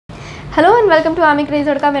Hello and welcome to आमी crazy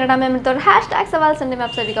लड़का। मेरा नाम है अमित और हैशटैग सवाल संडे में आप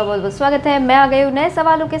सभी का बहुत बहुत स्वागत है। मैं आ गई हूँ नए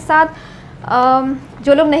सवालों के साथ।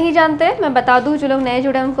 जो लोग नहीं जानते मैं बता दूँ, जो लोग नए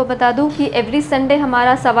जुड़े हैं उनको बता दूँ कि एवरी संडे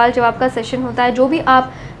हमारा सवाल जवाब का सेशन होता है। जो भी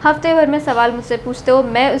आप हफ्ते भर में सवाल मुझसे पूछते हो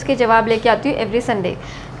मैं उसके जवाब लेके आती हूँ एवरी संडे।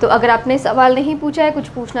 तो अगर आपने सवाल नहीं पूछा है, कुछ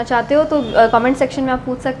पूछना चाहते हो तो कमेंट सेक्शन में आप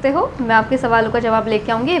पूछ सकते हो। मैं आपके सवालों का जवाब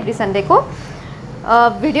लेके आऊँगी एवरी संडे को।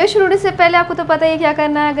 वीडियो शुरू होने से पहले आपको तो पता ही क्या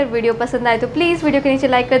करना है। अगर वीडियो पसंद आए तो प्लीज़ वीडियो के नीचे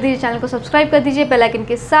लाइक कर दीजिए, चैनल को सब्सक्राइब कर दीजिए। बेल आइकन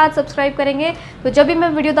के साथ सब्सक्राइब करेंगे तो जब भी मैं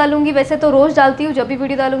वीडियो डालूंगी, वैसे तो रोज़ डालती हूँ, जब भी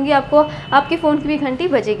वीडियो डालूंगी आपको आपके फ़ोन की भी घंटी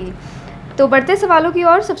बजेगी। तो बढ़ते सवालों की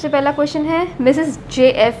ओर। सबसे पहला क्वेश्चन है मिसेस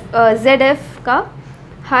ZF का।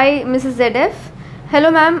 High Mrs ZF,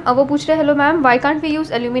 hello ma'am. वो पूछ रहे हैं hello ma'am, why can't we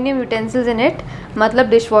use aluminium utensils in it, मतलब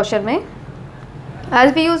डिश वॉशर में,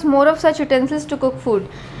 as we use more of such utensils to cook food.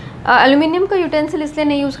 Aluminium का utensil इसलिए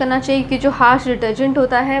नहीं यूज़ करना चाहिए कि जो हार्श डिटर्जेंट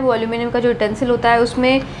होता है वो एल्यूमिनियम का जो यूटेंसिल होता है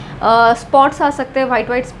उसमें स्पॉट्स आ सकते हैं,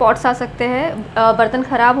 वाइट स्पॉट्स आ सकते हैं, बर्तन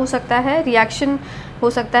ख़राब हो सकता है, रिएक्शन हो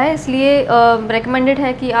सकता है। इसलिए रेकमेंडेड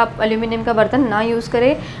है कि आप एल्यूमिनियम का बर्तन ना यूज़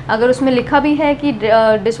करें। अगर उसमें लिखा भी है कि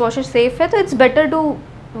डिश वॉशर सेफ़ है तो it's better to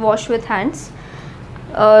wash with hands.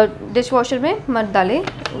 Dish washer में मत डालें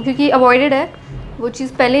क्योंकि अवॉइडेड है। वो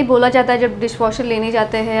चीज़ पहले ही बोला जाता है जब डिश वॉशर लेने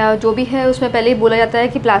जाते हैं या जो भी है उसमें पहले ही बोला जाता है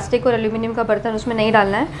कि प्लास्टिक और एल्यूमिनियम का बर्तन उसमें नहीं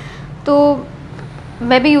डालना है। तो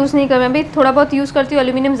मैं भी यूज़ नहीं कर, मैं भी थोड़ा बहुत यूज़ करती हूँ,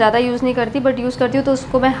 एल्यूमिनियम ज़्यादा यूज़ नहीं करती, बट यूज़ करती हूँ तो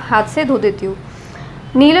उसको मैं हाथ से धो देती हूँ।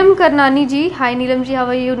 नीलम करनानी जी, हाय Neelam ji, how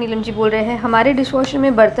are you. Neelam ji बोल रहे हैं हमारे डिश वॉशर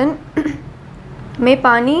में बर्तन में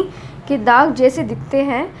पानी के दाग जैसे दिखते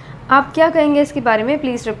हैं, आप क्या कहेंगे इसके बारे में,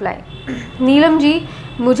 प्लीज़ रिप्लाई। नीलम जी,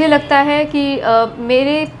 मुझे लगता है कि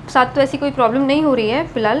मेरे साथ तो ऐसी कोई प्रॉब्लम नहीं हो रही है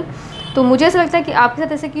फ़िलहाल। तो मुझे ऐसा लगता है कि आपके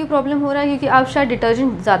साथ ऐसे क्यों प्रॉब्लम हो रहा है, क्योंकि आप शायद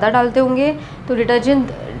डिटर्जेंट ज़्यादा डालते होंगे तो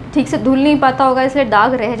डिटर्जेंट ठीक से धुल नहीं पाता होगा, इसलिए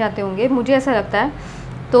दाग रह जाते होंगे, मुझे ऐसा लगता है।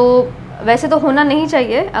 तो वैसे तो होना नहीं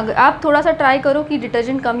चाहिए। अगर आप थोड़ा सा ट्राई करो कि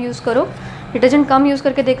डिटर्जेंट कम यूज़ करो, डिटर्जेंट कम यूज़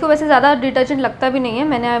करके देखो। वैसे ज़्यादा डिटर्जेंट लगता भी नहीं है,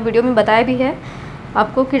 मैंने वीडियो में बताया भी है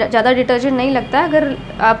आपको कि ज़्यादा डिटर्जेंट नहीं लगता है। अगर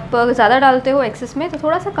आप ज़्यादा डालते हो एक्सेस में तो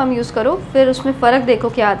थोड़ा सा कम यूज़ करो, फिर उसमें फ़र्क देखो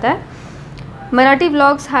क्या आता है। मराठी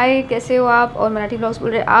ब्लॉग्स, हाय कैसे हो आप। और मराठी ब्लॉग्स बोल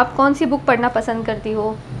रहे हैं आप कौन सी बुक पढ़ना पसंद करती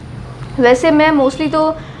हो। वैसे मैं मोस्टली तो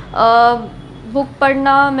बुक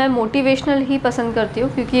पढ़ना मैं मोटिवेशनल ही पसंद करती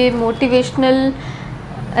हूँ, क्योंकि मोटिवेशनल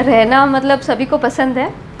रहना मतलब सभी को पसंद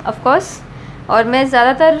है ऑफ कोर्स। और मैं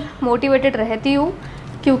ज़्यादातर मोटिवेटेड रहती हूँ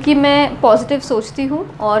क्योंकि मैं पॉजिटिव सोचती हूँ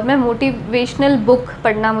और मैं मोटिवेशनल बुक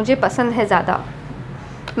पढ़ना मुझे पसंद है ज़्यादा।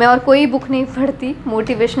 मैं और कोई बुक नहीं पढ़ती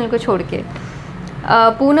मोटिवेशनल को छोड़ के।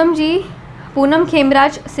 पूनम जी, पूनम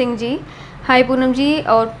खेमराज सिंह जी, हाय पूनम जी।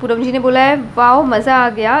 और पूनम जी ने बोला है वाओ मज़ा आ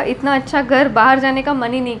गया, इतना अच्छा घर बाहर जाने का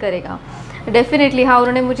मन ही नहीं करेगा। डेफिनेटली हाँ,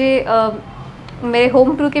 उन्होंने मुझे मेरे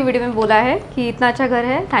होम टूर के वीडियो में बोला है कि इतना अच्छा घर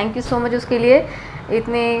है। थैंक यू सो मच उसके लिए,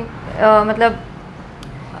 इतने मतलब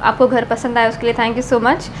आपको घर पसंद आया उसके लिए थैंक यू सो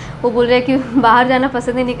मच। वो बोल रहे हैं कि बाहर जाना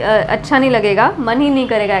पसंद ही नहीं, अच्छा नहीं लगेगा, मन ही नहीं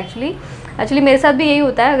करेगा। एक्चुअली मेरे साथ भी यही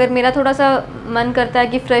होता है। अगर मेरा थोड़ा सा मन करता है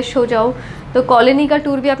कि फ़्रेश हो जाऊँ तो कॉलोनी का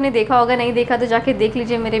टूर भी आपने देखा होगा, नहीं देखा तो जाके देख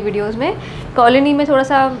लीजिए मेरे वीडियोज़ में। कॉलोनी में थोड़ा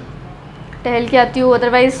सा टहल के आती हूँ,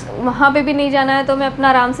 अदरवाइज़ वहाँ पे भी नहीं जाना है तो मैं अपना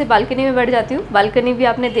आराम से बालकनी में बैठ जाती हूँ। बालकनी भी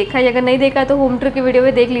आपने देखा है, अगर नहीं देखा तो होम टूर की वीडियो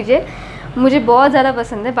में देख लीजिए। मुझे बहुत ज़्यादा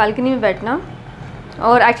पसंद है बालकनी में बैठना,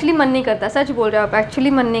 और एक्चुअली मन नहीं करता, सच बोल रहे हो आप, एक्चुअली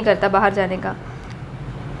मन नहीं करता बाहर जाने का।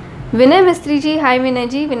 विनय मिस्त्री जी, हाय विनय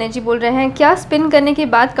जी। विनय जी बोल रहे हैं क्या स्पिन करने के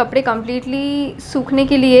बाद कपड़े कम्प्लीटली सूखने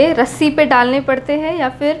के लिए रस्सी पे डालने पड़ते हैं या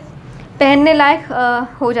फिर पहनने लायक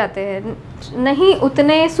हो जाते हैं। नहीं,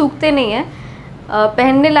 उतने सूखते नहीं हैं,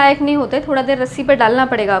 पहनने लायक नहीं होते, थोड़ा देर रस्सी पे डालना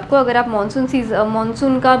पड़ेगा आपको। अगर आप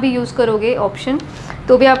मानसून का भी यूज़ करोगे ऑप्शन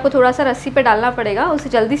तो भी आपको थोड़ा सा रस्सी पे डालना पड़ेगा, उससे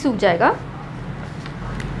जल्दी सूख जाएगा।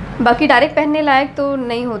 बाकी डायरेक्ट पहनने लायक तो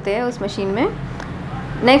नहीं होते हैं उस मशीन में।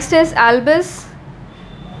 Next is एल्बिस।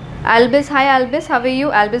 Hi एल्बिस, how are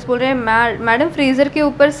you. एल्बिस बोल रहे हैं मैडम फ्रीज़र के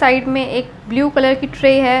ऊपर साइड में एक ब्लू कलर की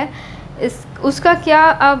ट्रे है, उसका क्या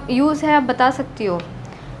आप यूज़ है, आप बता सकती हो।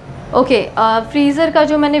 ओके, फ्रीज़र का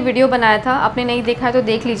जो मैंने वीडियो बनाया था, आपने नहीं देखा है तो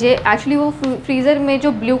देख लीजिए। एक्चुअली वो फ्रीज़र में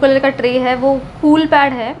जो ब्लू कलर का ट्रे है वो कूल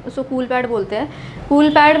पैड है, उसको कूल पैड बोलते हैं। कूल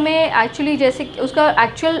पैड में एक्चुअली जैसे उसका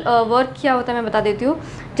एक्चुअल वर्क क्या होता है मैं बता देती हूँ।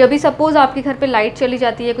 जब भी सपोज़ आपके घर पे लाइट चली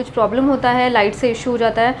जाती है, कुछ प्रॉब्लम होता है, लाइट से इशू हो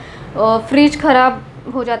जाता है, फ्रिज ख़राब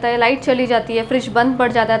हो जाता है, लाइट चली जाती है, फ्रिज बंद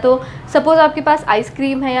पड़ जाता है, तो सपोज़ आपके पास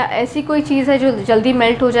आइसक्रीम है या ऐसी कोई चीज़ है जो जल्दी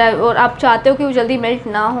मेल्ट हो जाए और आप चाहते हो कि वो जल्दी मेल्ट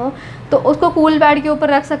ना हो, तो उसको कूल पैड के ऊपर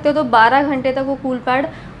रख सकते हो। तो 12 घंटे तक वो कूल पैड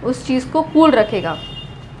उस चीज़ को कूल रखेगा,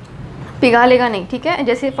 पिघालेगा नहीं, ठीक है।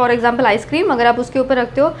 जैसे फॉर एग्जांपल आइसक्रीम अगर आप उसके ऊपर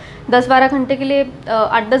रखते हो 10-12 घंटे के लिए,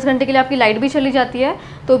 8-10 घंटे के लिए आपकी लाइट भी चली जाती है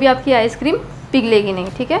तो भी आपकी आइसक्रीम पिघलेगी नहीं,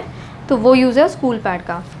 ठीक है। तो वो यूज़ है स्कूल पैड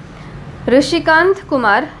का। ऋषिकांत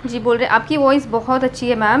कुमार जी बोल रहे हैं आपकी वॉइस बहुत अच्छी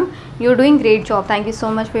है ma'am, you are doing great job, thank you so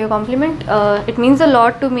much for your complement, it means a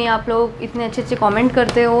lot to me. आप लोग इतने अच्छे अच्छे कमेंट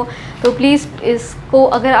करते हो, तो प्लीज़ इसको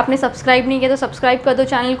अगर आपने सब्सक्राइब नहीं किया तो सब्सक्राइब कर दो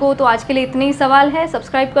चैनल को। तो आज के लिए इतने ही सवाल है,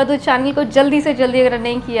 सब्सक्राइब कर दो चैनल को जल्दी से जल्दी अगर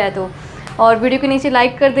नहीं किया है तो, और वीडियो के नीचे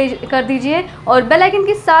लाइक कर दीजिए, और बेल आइकन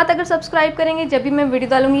के साथ अगर सब्सक्राइब करेंगे जब भी मैं वीडियो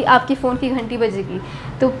डालूंगी आपकी फ़ोन की घंटी बजेगी।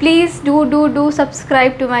 तो please do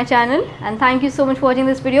subscribe to my channel and thank you so much for watching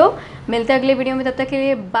this video. मिलते हैं अगले वीडियो में, तब तक के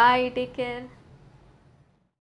लिए बाय, टेक केयर।